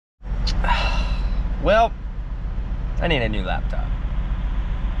Well, I need a new laptop.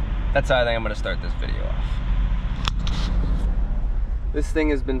 That's how I think I'm gonna start this video off. This thing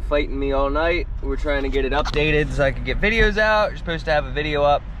has been fighting me all night. We're trying to get it updated so I can get videos out. You're supposed to have a video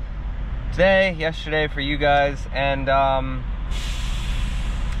up today, yesterday for you guys, and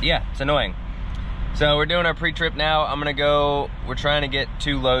yeah, it's annoying. So we're doing our pre-trip now. We're trying to get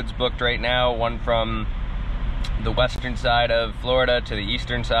 2 loads booked right now, one from the western side of Florida to the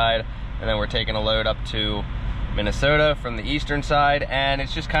eastern side, and then we're taking a load up to Minnesota from the eastern side. And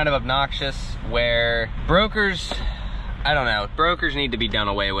it's just kind of obnoxious where brokers, I don't know, brokers need to be done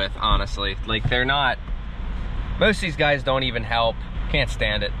away with, honestly. Like, they're not, most of these guys don't even help. Can't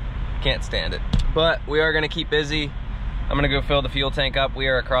stand it. Can't stand it. But we are gonna keep busy. I'm gonna go fill the fuel tank up. We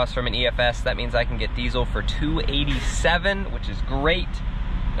are across from an EFS. That means I can get diesel for $2.87, which is great.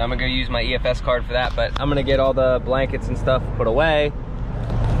 I'm gonna go use my EFS card for that, but I'm gonna get all the blankets and stuff put away.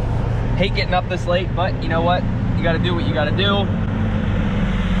 Hate getting up this late, but you know what? You gotta do what you gotta do.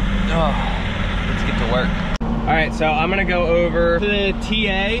 Oh, let's get to work. All right, so I'm gonna go over to the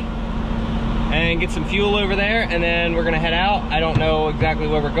TA and get some fuel over there, and then we're gonna head out. I don't know exactly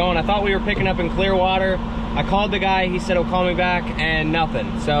where we're going. I thought we were picking up in Clearwater. I called the guy, he said he'll call me back, and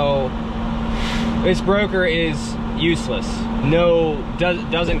nothing. So this broker is useless.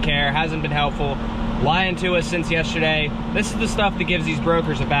 Doesn't care, hasn't been helpful, lying to us since yesterday. This is the stuff that gives these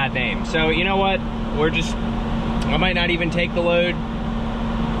brokers a bad name. So you know what? I might not even take the load.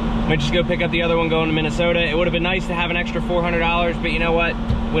 Might just go pick up the other one going to Minnesota. It would have been nice to have an extra $400, but you know what?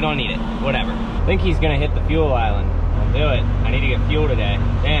 We don't need it, whatever. I think he's gonna hit the fuel island. I'll do it. I need to get fuel today.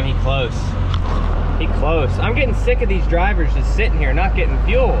 Damn, he close. He close. I'm getting sick of these drivers just sitting here not getting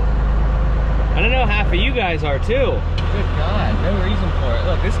fuel. I don't know, half of you guys are too. Good God, no reason for it.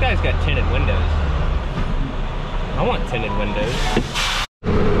 Look, this guy's got tinted windows. I want tinted windows.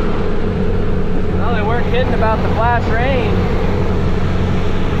 Well, they weren't kidding about the flash rain.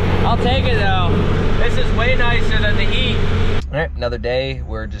 I'll take it though. This is way nicer than the heat. All right, another day.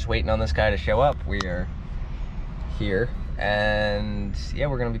 We're just waiting on this guy to show up. We are here, and yeah,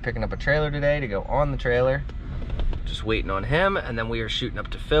 we're gonna be picking up a trailer today to go on the trailer. Just waiting on him, and then we are shooting up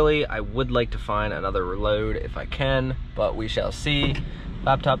to Philly. I would like to find another load if I can, but we shall see.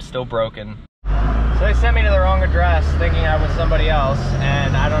 Laptop's still broken. So they sent me to the wrong address thinking I was somebody else,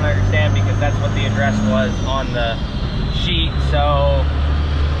 and I don't understand because that's what the address was on the sheet. So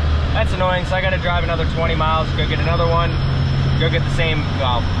that's annoying. So I gotta drive another 20 miles, go get another one, go get the same,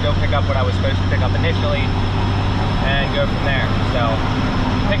 well, go pick up what I was supposed to pick up initially, and go from there. So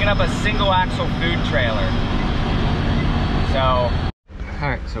picking up a single axle food trailer. So, all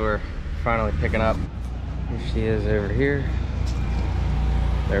right, so we're finally picking up. Here she is over here.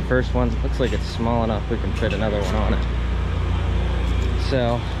 Their first one. Looks like it's small enough we can fit another one on it.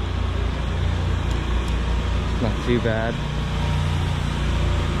 So, not too bad.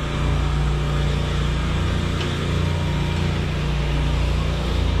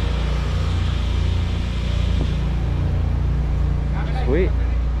 Sweet.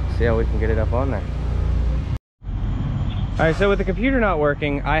 See how we can get it up on there. All right, so with the computer not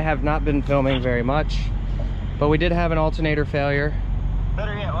working, I have not been filming very much, but we did have an alternator failure.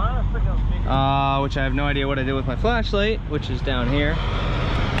 Better yet, why don't I put it on speaker? Which I have no idea what I did with my flashlight, which is down here.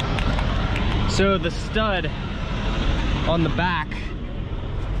 So the stud on the back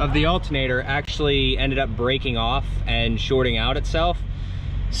of the alternator actually ended up breaking off and shorting out itself.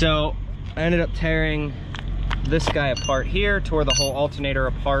 So I ended up tearing this guy apart here, tore the whole alternator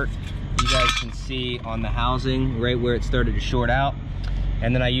apart. You guys can see on the housing right where it started to short out,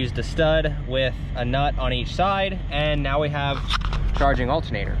 and then I used a stud with a nut on each side, and now we have charging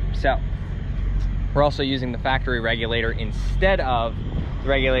alternator. So we're also using the factory regulator instead of the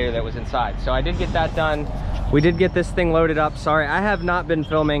regulator that was inside. So I did get that done. We did get this thing loaded up. Sorry, I have not been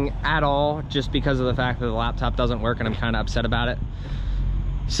filming at all just because of the fact that the laptop doesn't work and I'm kind of upset about it.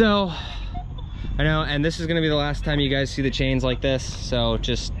 So I know, and this is gonna be the last time you guys see the chains like this, so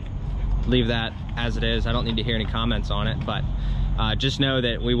just leave that as it is. I don't need to hear any comments on it, but just know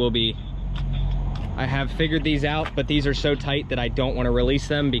that we will be, I have figured these out, but these are so tight that I don't want to release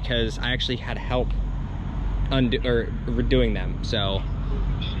them because I actually had help doing them. So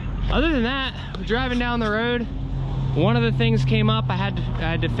other than that, driving down the road, one of the things came up. I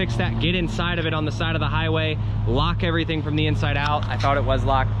had to fix that, get inside of it on the side of the highway, lock everything from the inside out. I thought it was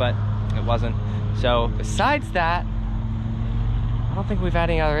locked, but it wasn't. So besides that, I don't think we've had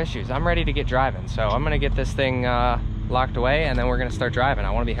any other issues. I'm ready to get driving. So I'm gonna get this thing locked away, and then we're gonna start driving. I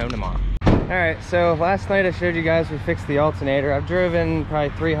wanna be home tomorrow. All right, so last night I showed you guys we fixed the alternator. I've driven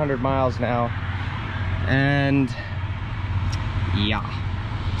probably 300 miles now. And yeah,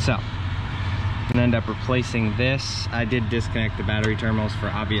 so and end up replacing this. I did disconnect the battery terminals for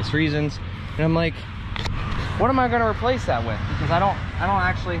obvious reasons, and I'm like, what am I going to replace that with? Because I don't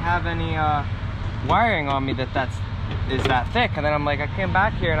actually have any wiring on me that is that thick. And then I'm like, I came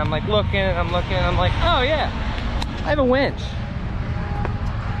back here and I'm like looking, and I'm like, oh yeah, I have a winch.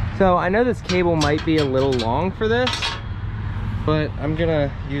 So I know this cable might be a little long for this, but I'm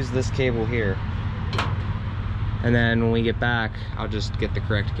gonna use this cable here. And then when we get back, I'll just get the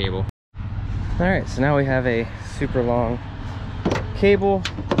correct cable. All right, so now we have a super long cable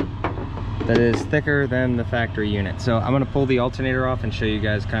that is thicker than the factory unit. So I'm gonna pull the alternator off and show you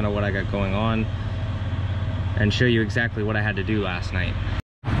guys kind of what I got going on and show you exactly what I had to do last night.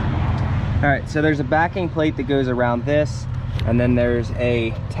 All right, so there's a backing plate that goes around this, and then there's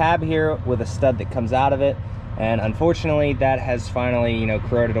a tab here with a stud that comes out of it. And unfortunately that has finally, you know,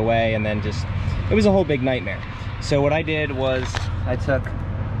 corroded away, and then just, it was a whole big nightmare. So what I did was I took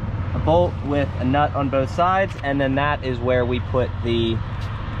a bolt with a nut on both sides, and then that is where we put the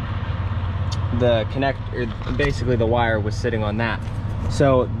connector, basically the wire was sitting on that.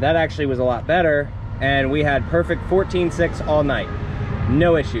 So that actually was a lot better, and we had perfect 14.6 all night,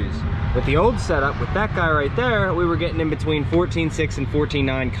 no issues. With the old setup, with that guy right there, we were getting in between 14.6 and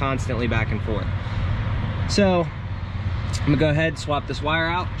 14.9 constantly back and forth. So I'm gonna go ahead, swap this wire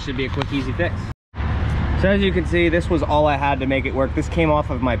out. Should be a quick, easy fix. So as you can see, this was all I had to make it work. This came off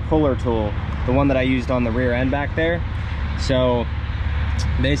of my puller tool, the one that I used on the rear end back there. So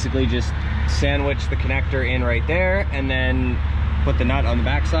basically just sandwich the connector in right there and then put the nut on the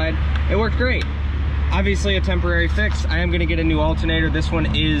backside. It worked great. Obviously a temporary fix. I am gonna get a new alternator. This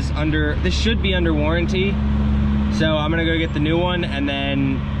one is this should be under warranty. So I'm gonna go get the new one and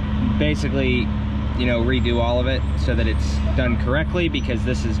then basically, you know, redo all of it so that it's done correctly, because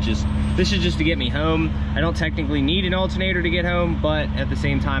this is just to get me home. I don't technically need an alternator to get home, but at the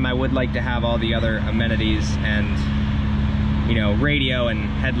same time I would like to have all the other amenities and, you know, radio and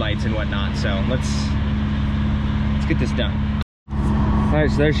headlights and whatnot. So let's get this done. All right,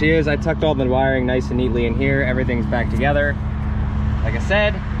 so there she is. I tucked all the wiring nice and neatly in here. Everything's back together. Like I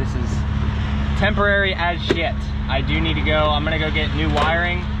said, this is temporary as shit. I do need to go. I'm gonna go get new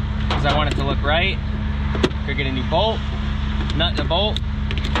wiring because I want it to look right. Go get a new bolt, nut and a bolt.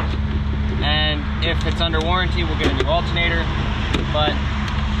 And if it's under warranty, we'll get a new alternator, but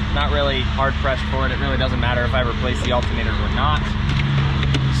not really hard pressed for it. It really doesn't matter if I replace the alternators or not.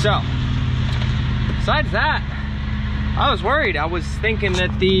 So, besides that, I was worried. I was thinking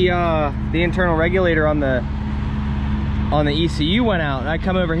that the internal regulator on the ECU went out, and I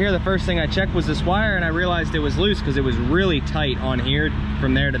come over here, the first thing I checked was this wire, and I realized it was loose because it was really tight on here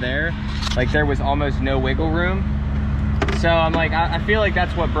from there to there. Like there was almost no wiggle room. So I'm like, I feel like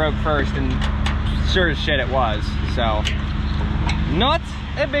that's what broke first, and sure as shit it was. So not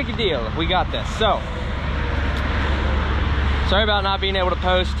a big deal. We got this. So sorry about not being able to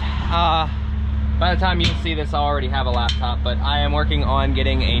post. By the time you see this, I'll already have a laptop, but I am working on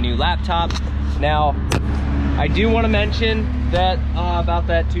getting a new laptop. Now, I do want to mention that about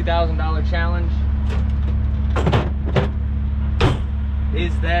that $2,000 challenge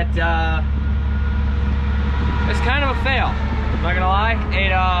is that it's kind of a fail. I'm not gonna lie.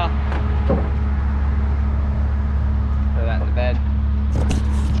 Throw that in the bed.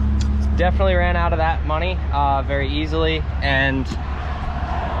 Definitely ran out of that money very easily, and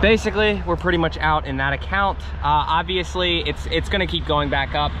basically we're pretty much out in that account. Obviously it's gonna keep going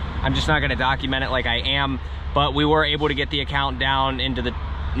back up. I'm just not gonna document it like I am, but we were able to get the account down into the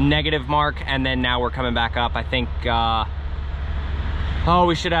negative mark, and then now we're coming back up. I think oh,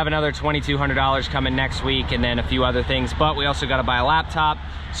 we should have another $2,200 coming next week, and then a few other things, but we also got to buy a laptop.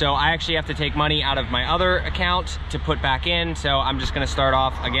 So I actually have to take money out of my other account to put back in. So I'm just going to start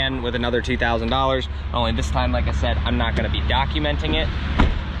off again with another $2,000. Only this time, like I said, I'm not going to be documenting it.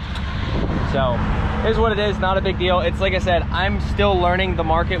 So here's what it is. Not a big deal. It's like I said, I'm still learning the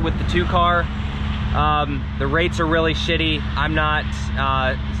market with the 2-car. The rates are really shitty. I'm not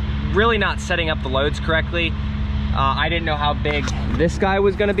really not setting up the loads correctly. I didn't know how big this guy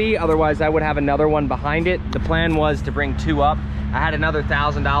was gonna be, otherwise I would have another one behind it. The plan was to bring 2 up. I had another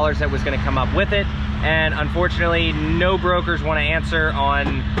 $1,000 that was gonna come up with it, and unfortunately no brokers want to answer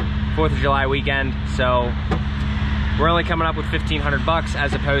on 4th of July weekend, so we're only coming up with $1,500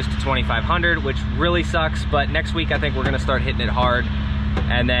 as opposed to $2,500, which really sucks. But next week I think we're gonna start hitting it hard,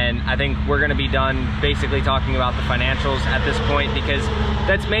 and then I think we're gonna be done basically talking about the financials at this point, because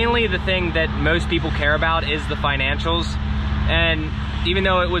that's mainly the thing that most people care about is the financials. And even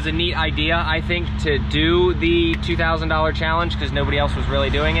though it was a neat idea, I think, to do the $2,000 challenge because nobody else was really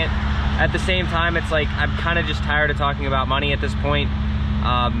doing it, at the same time it's like I'm kind of just tired of talking about money at this point.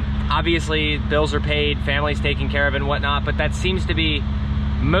 Obviously, bills are paid, family's taken care of and whatnot, but that seems to be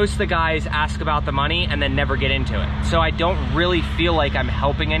most of the guys ask about the money and then never get into it. So I don't really feel like I'm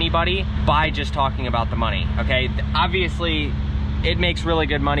helping anybody by just talking about the money, okay? Obviously, it makes really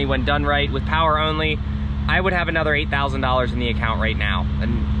good money when done right. With power only, I would have another $8,000 in the account right now,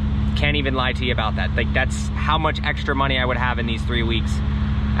 and can't even lie to you about that. Like, that's how much extra money I would have in these 3 weeks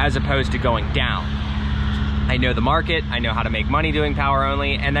as opposed to going down. I know the market, I know how to make money doing power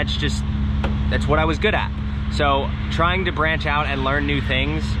only, and that's what I was good at. So trying to branch out and learn new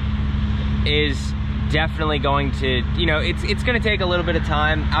things is definitely going to, you know, it's gonna take a little bit of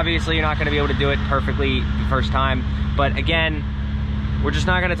time. Obviously, you're not gonna be able to do it perfectly the first time, but again, we're just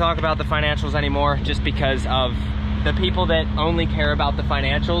not gonna talk about the financials anymore just because of the people that only care about the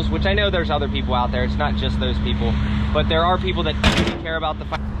financials, which I know there's other people out there, it's not just those people, but there are people that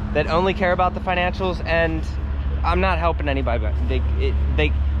only care about the financials, and I'm not helping anybody.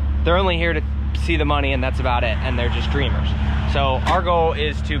 They're only here to see the money, and that's about it, and they're just dreamers. So our goal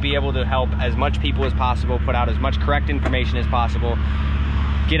is to be able to help as much people as possible, put out as much correct information as possible,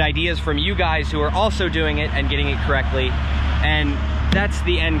 get ideas from you guys who are also doing it and getting it correctly, and that's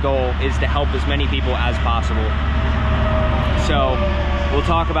the end goal, is to help as many people as possible. So we'll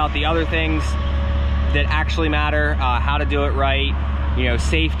talk about the other things that actually matter, how to do it right, you know,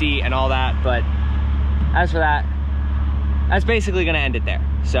 safety and all that, but as for that, that's basically gonna end it there.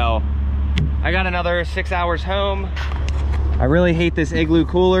 So I got another 6 hours home. I really hate this Igloo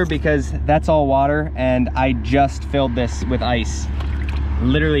cooler because that's all water, and I just filled this with ice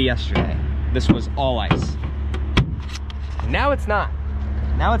literally yesterday. This was all ice. Now it's not.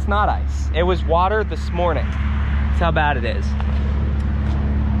 Now it's not ice. It was water this morning. That's how bad it is.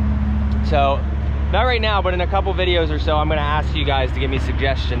 So, not right now, but in a couple videos or so, I'm gonna ask you guys to give me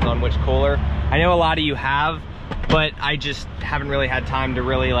suggestions on which cooler. I know a lot of you have, but I just haven't really had time to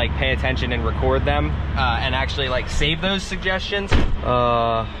really like pay attention and record them and actually like save those suggestions.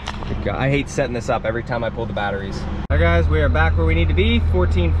 I hate setting this up every time I pull the batteries. All right guys, we are back where we need to be,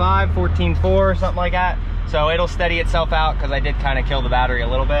 14.5, 14.4, something like that. So it'll steady itself out because I did kind of kill the battery a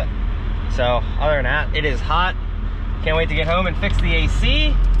little bit. So other than that, it is hot. Can't wait to get home and fix the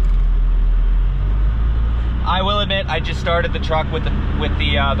AC. I will admit, I just started the truck with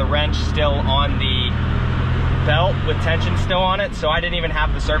the wrench still on the belt with tension still on it, so I didn't even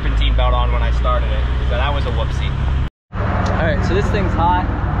have the serpentine belt on when I started it, so that was a whoopsie. All right, so this thing's hot.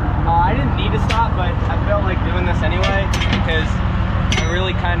 I didn't need to stop, but I felt like doing this anyway because I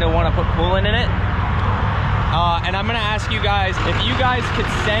really kind of want to put coolant in it. And I'm gonna ask you guys if you guys could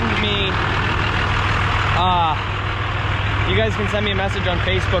send me, you guys can send me a message on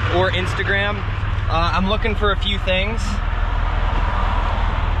Facebook or Instagram. I'm looking for a few things,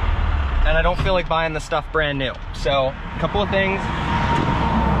 and I don't feel like buying the stuff brand new. So, a couple of things.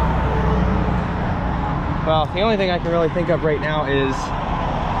 Well, the only thing I can really think of right now is,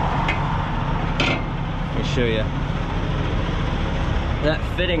 let me show you. That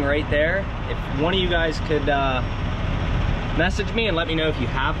fitting right there, if one of you guys could message me and let me know if you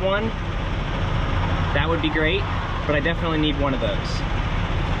have one, that would be great, but I definitely need one of those.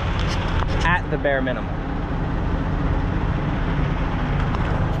 At the bare minimum.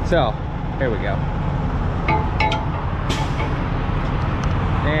 So, here we go.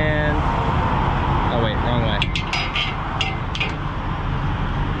 And, oh wait, wrong way.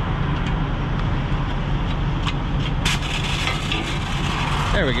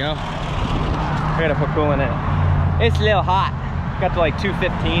 There we go. I gotta put coolant in it. It's a little hot. Got to like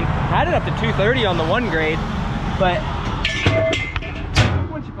 215. I had it up to 230 on the 1 grade, but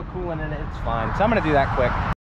once you put coolant in it, it's fine. So I'm gonna do that quick.